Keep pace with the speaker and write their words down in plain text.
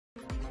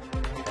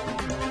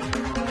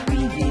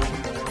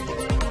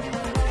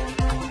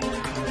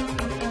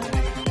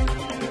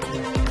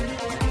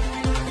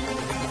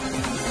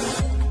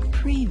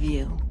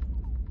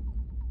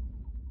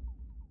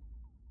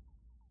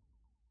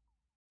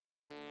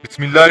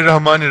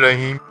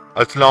बिस्मिल्लाहिर्रहमानिर्रहीम।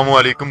 अस्सलाम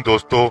वालेकुम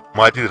दोस्तों,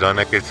 माजिद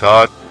राना के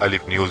साथ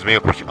अलिफ न्यूज में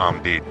खुश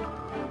आमदीद।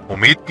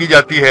 उम्मीद की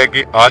जाती है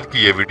कि आज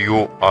की ये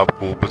वीडियो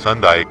आपको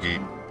पसंद आएगी।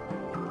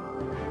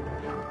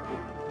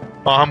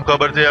 अहम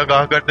खबर से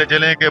आगाह करते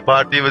चलें कि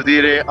भारतीय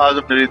वजीर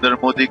आजम नरेंद्र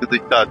मोदी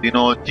गुज़िश्ता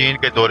दिनों चीन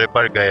के दौरे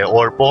पर गए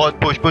और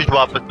बहुत पुश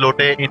वापस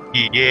लौटे।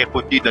 इनकी ये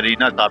खुशी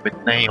दरीना साबित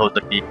नहीं हो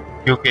सकी,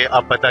 क्योंकि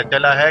अब पता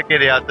चला है कि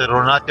रियासत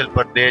अरुणाचल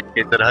प्रदेश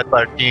के सरहद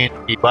पर चीन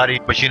की भारी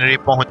मशीनरी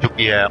पहुंच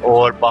चुकी है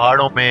और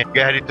पहाड़ों में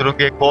गहरी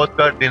सुरंगें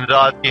खोदकर दिन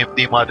रात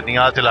कीमती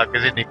मादनियात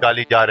इलाके से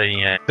निकाली जा रही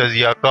हैं।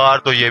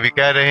 तजियाकार तो ये भी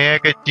कह रहे हैं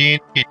कि चीन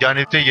की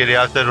जानिब से ये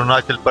रियासत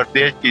अरुणाचल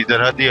प्रदेश की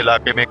सरहदी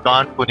इलाके में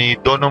कान-कुनी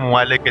दोनों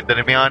ममालिक के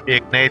दरमियान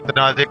एक नए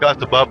तनाज़े का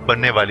सबब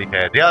बनने वाली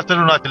है। रियासत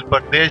अरुणाचल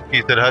प्रदेश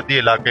की सरहदी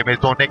इलाके में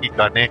सोने की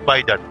खानें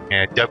पाई जाती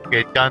हैं,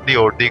 जबकि चांदी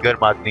और दीगर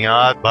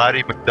मादनियात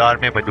भारी मिकदार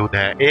में मौजूद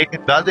हैं। एक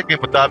अंदाजे के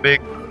मुताबिक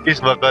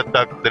इस वक्त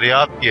तक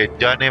दरियाफ्त किए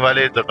जाने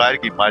वाले ज़खायर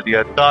की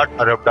मालियत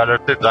 $60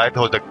 अरब से जायद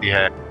हो सकती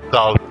है।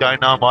 साउथ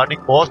चाइना मॉर्निंग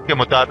पोस्ट के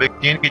मुताबिक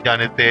चीन की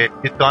जानिब से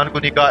इस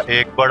कानकुनी का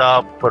एक बड़ा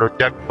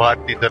प्रोजेक्ट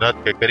भारतीय सरहद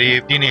के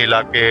करीब चीनी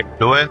इलाके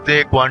लोएन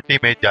से क्वांटी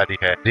में जारी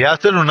है।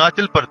 रियासत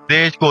अरुणाचल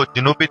प्रदेश को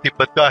जनूबी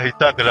तिब्बत का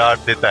हिस्सा करार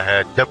देता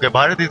है, जबकि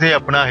भारत इसे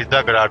अपना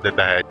हिस्सा करार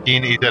देता है।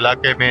 चीन इस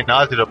इलाके में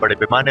न सिर्फ बड़े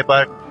पैमाने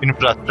पर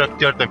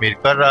इंफ्रास्ट्रक्चर तमीर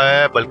कर रहा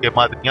है, बल्कि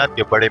मादनियात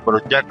के बड़े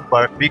प्रोजेक्ट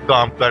पर भी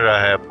काम कर रहा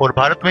है। और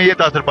भारत में ये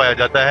तासर पाया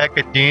जाता है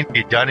कि चीन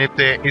की जानिब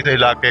से इस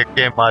इलाके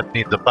के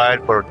मादनी ज़खायर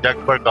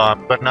प्रोजेक्ट पर काम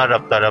करना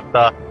रफ्ता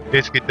रफ्ता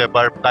इस खित्ते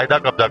पर कायदा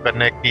कब्जा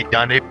करने की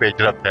जानिब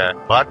पेशरफ्त है।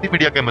 भारतीय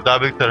मीडिया के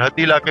मुताबिक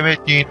सरहदी इलाके में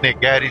चीन ने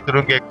गहरी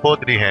सुरंगें खोद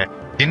ली हैं,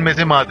 जिनमें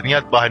से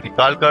मादनियात बाहर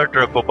निकालकर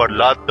ट्रकों पर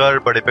लाद कर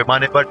बड़े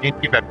पैमाने पर चीन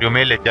की फैक्ट्रियों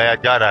में ले जाया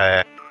जा रहा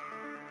है।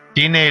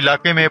 चीन ने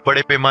इलाके में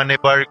बड़े पैमाने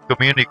पर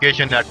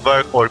कम्युनिकेशन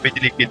नेटवर्क और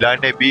बिजली की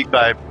लाइनें भी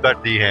कायम कर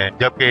दी हैं,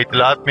 जबकि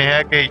इतलात में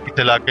है कि इस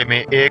इलाके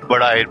में एक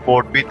बड़ा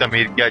एयरपोर्ट भी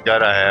तमीर किया जा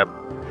रहा है।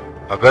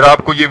 अगर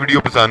आपको ये वीडियो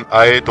पसंद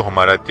आए तो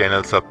हमारा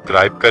चैनल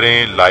सब्सक्राइब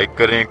करें, लाइक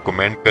करें,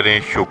 कमेंट करें।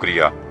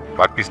 शुक्रिया।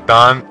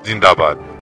 पाकिस्तान जिंदाबाद।